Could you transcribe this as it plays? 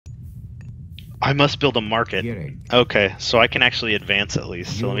I must build a market. Okay, so I can actually advance at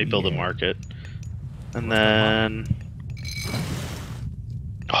least. So let me build a market. And then...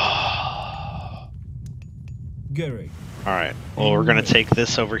 Alright, well we're gonna take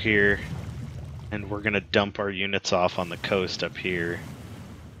this over here. And we're gonna dump our units off on the coast up here.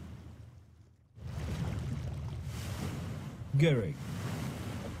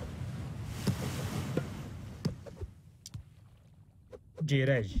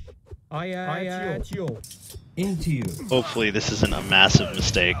 Hopefully this isn't a massive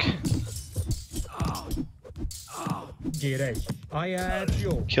mistake.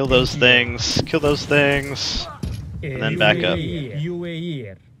 Kill those things, kill those things, and then back up.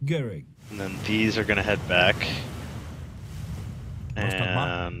 And then these are gonna head back.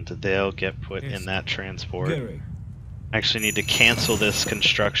 And they'll get put in that transport. I actually need to cancel this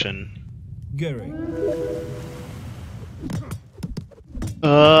construction.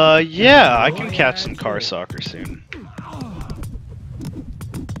 Yeah, I can catch some car soccer soon.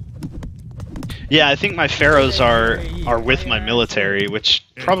 Yeah, I think my pharaohs are with my military, which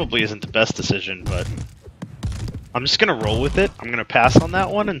probably isn't the best decision, but I'm just gonna roll with it. I'm gonna pass on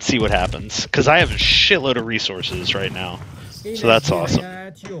that one and see what happens, because I have a shitload of resources right now, so that's awesome.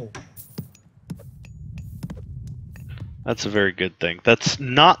 That's a very good thing. That's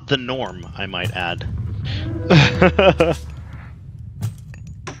not the norm, I might add.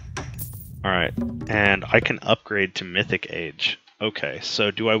 Alright, and I can upgrade to Mythic Age. Okay,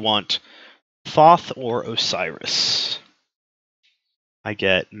 so do I want Thoth or Osiris? I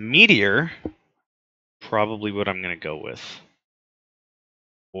get Meteor, probably what I'm going to go with.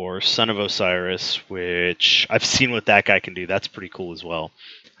 Or Son of Osiris, which I've seen what that guy can do. That's pretty cool as well.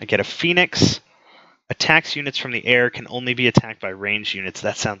 I get a Phoenix. Attacks units from the air, can only be attacked by ranged units.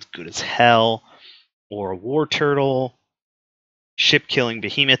 That sounds good as hell. Or a War Turtle. Ship-killing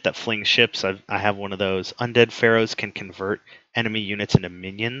behemoth that flings ships. I have one of those. Undead pharaohs can convert enemy units into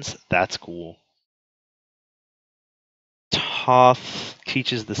minions. That's cool. Thoth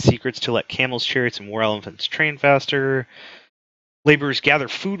teaches the secrets to let camels, chariots, and war elephants train faster. Laborers gather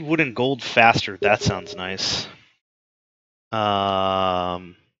food, wood, and gold faster. That sounds nice.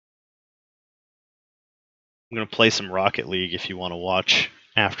 I'm going to play some Rocket League if you want to watch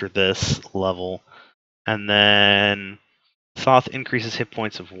after this level. And then Thoth increases hit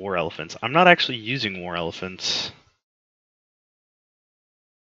points of war elephants. I'm not actually using war elephants.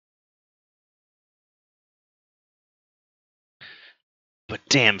 But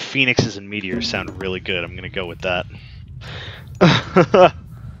damn, Phoenixes and Meteors sound really good. I'm going to go with that.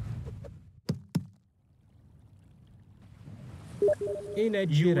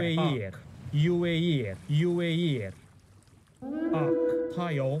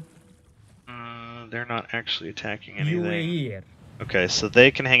 They're not actually attacking anything. Okay, so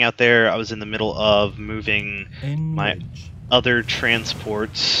they can hang out there. I was in the middle of moving my other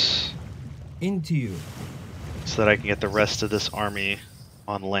transports into you so that I can get the rest of this army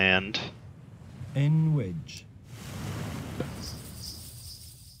on land. Wedge.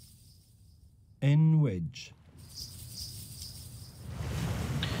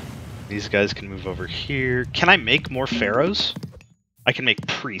 These guys can move over here. Can I make more pharaohs? I can make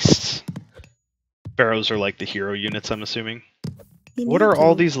priests. Pharaohs are like the hero units, I'm assuming. What are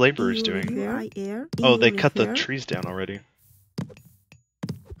all these laborers doing? Oh, they cut the trees down already.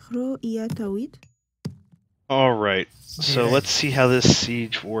 Alright, so let's see how this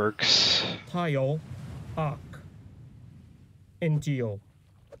siege works. I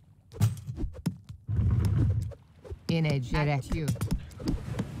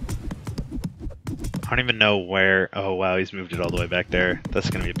don't even know where... Oh wow, he's moved it all the way back there. That's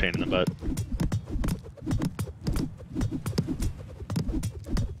gonna be a pain in the butt.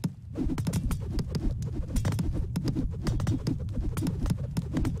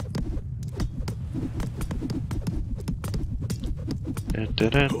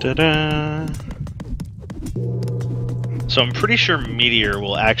 So I'm pretty sure Meteor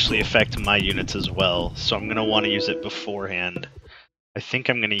will actually affect my units as well, so I'm going to want to use it beforehand. I think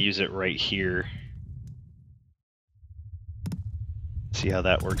I'm going to use it right here. See how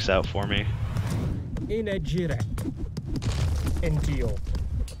that works out for me.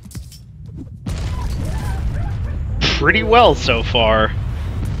 Pretty well so far.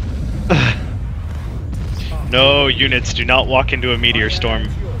 No, units, do not walk into a meteor storm.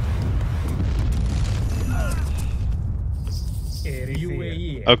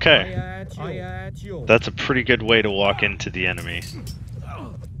 Okay. That's a pretty good way to walk into the enemy.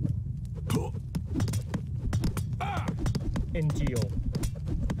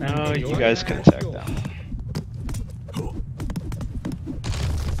 Oh, you guys can attack them.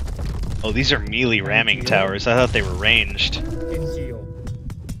 Oh, these are melee ramming towers. I thought they were ranged. Into you.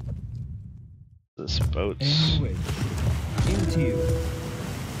 This boat's... N wedge. Into you.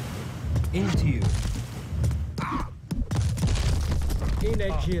 Into you. In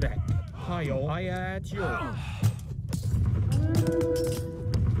a jirek. Hayo. I at you.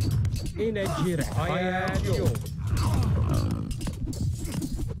 In a jirek. I at you.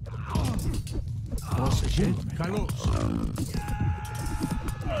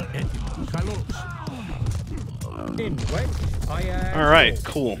 In wedge. I at All right,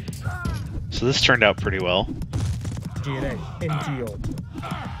 cool. So this turned out pretty well. Jirek. Into you.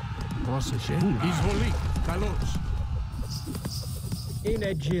 In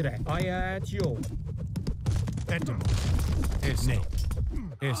a jirek. I at you.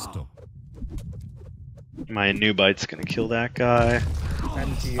 My new bite's gonna kill that guy.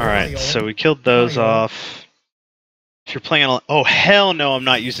 Into you. All right, so we killed those off. If you're playing on, oh hell no, I'm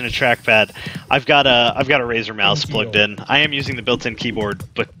not using a trackpad. I've got a Razer mouse plugged in. I am using the built-in keyboard,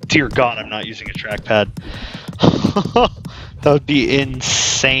 but dear God, I'm not using a trackpad. That would be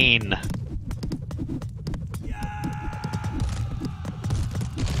insane.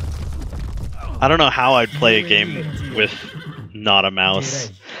 I don't know how I'd play a game with not a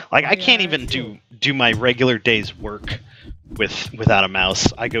mouse. Like I can't even do my regular day's work without a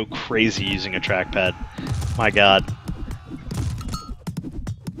mouse. I go crazy using a trackpad. My God.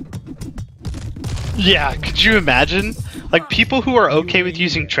 Yeah, could you imagine? Like people who are okay with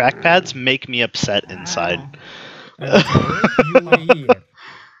using trackpads make me upset inside.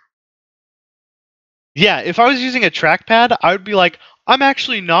 Yeah, if I was using a trackpad, I would be like, I'm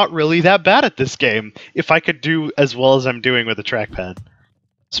actually not really that bad at this game if I could do as well as I'm doing with a trackpad.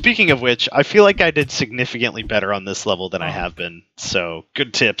 Speaking of which, I feel like I did significantly better on this level than I have been. So,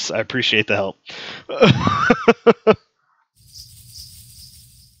 good tips. I appreciate the help.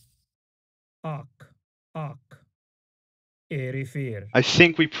 I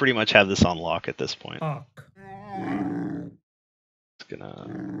think we pretty much have this on lock at this point. Just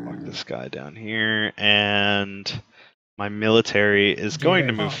gonna walk this guy down here, and my military is going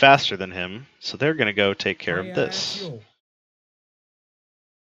to move faster than him, so they're gonna go take care of this.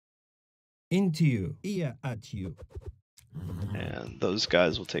 Into you. Yeah, at you. And those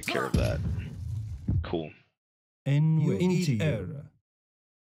guys will take care of that. Cool. Into you.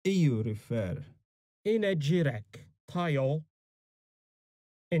 EU refer. In a jirek. Tile.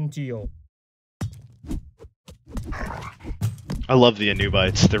 Into you. I love the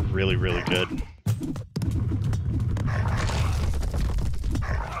Anubites. They're really, really good.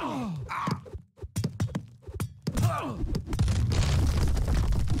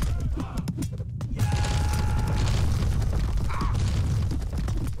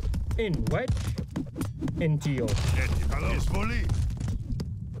 In wedge. Into you.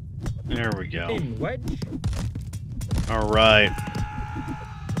 There we go. In wedge. All right.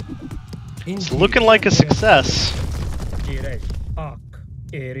 It's looking like a success. I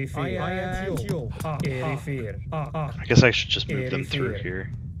guess I should just move them through here.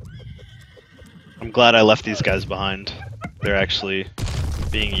 I'm glad I left these guys behind. They're actually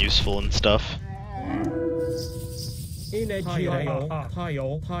being useful and stuff.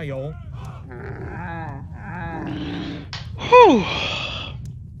 Whew.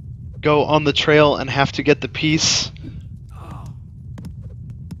 Go on the trail and have to get the piece.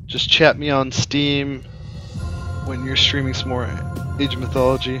 Just chat me on Steam when you're streaming some more Age of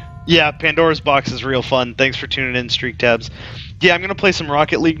Mythology. Yeah, Pandora's Box is real fun. Thanks for tuning in, Streak Tabs. Yeah, I'm going to play some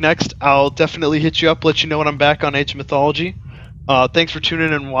Rocket League next. I'll definitely hit you up, let you know when I'm back on Age of Mythology. Thanks for tuning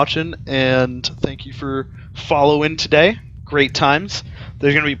in and watching, and thank you for following today. Great times.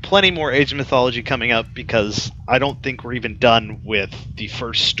 There's going to be plenty more Age of Mythology coming up because I don't think we're even done with the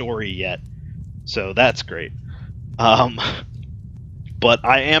first story yet. So that's great. But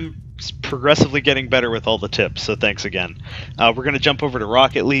I am progressively getting better with all the tips, so thanks again. We're going to jump over to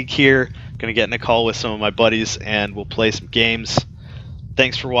Rocket League here. Going to get in a call with some of my buddies, and we'll play some games.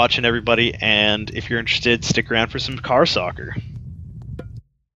 Thanks for watching, everybody, and if you're interested, stick around for some car soccer.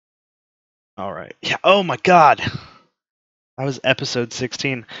 All right. Yeah. Oh, my God. That was episode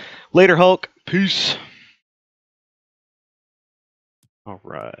 16. Later, Hulk. Peace. All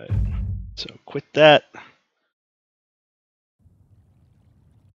right. So quit that.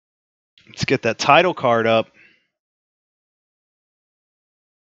 Let's get that title card up.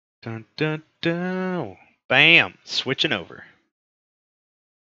 Dun, dun, dun. Bam. Switching over.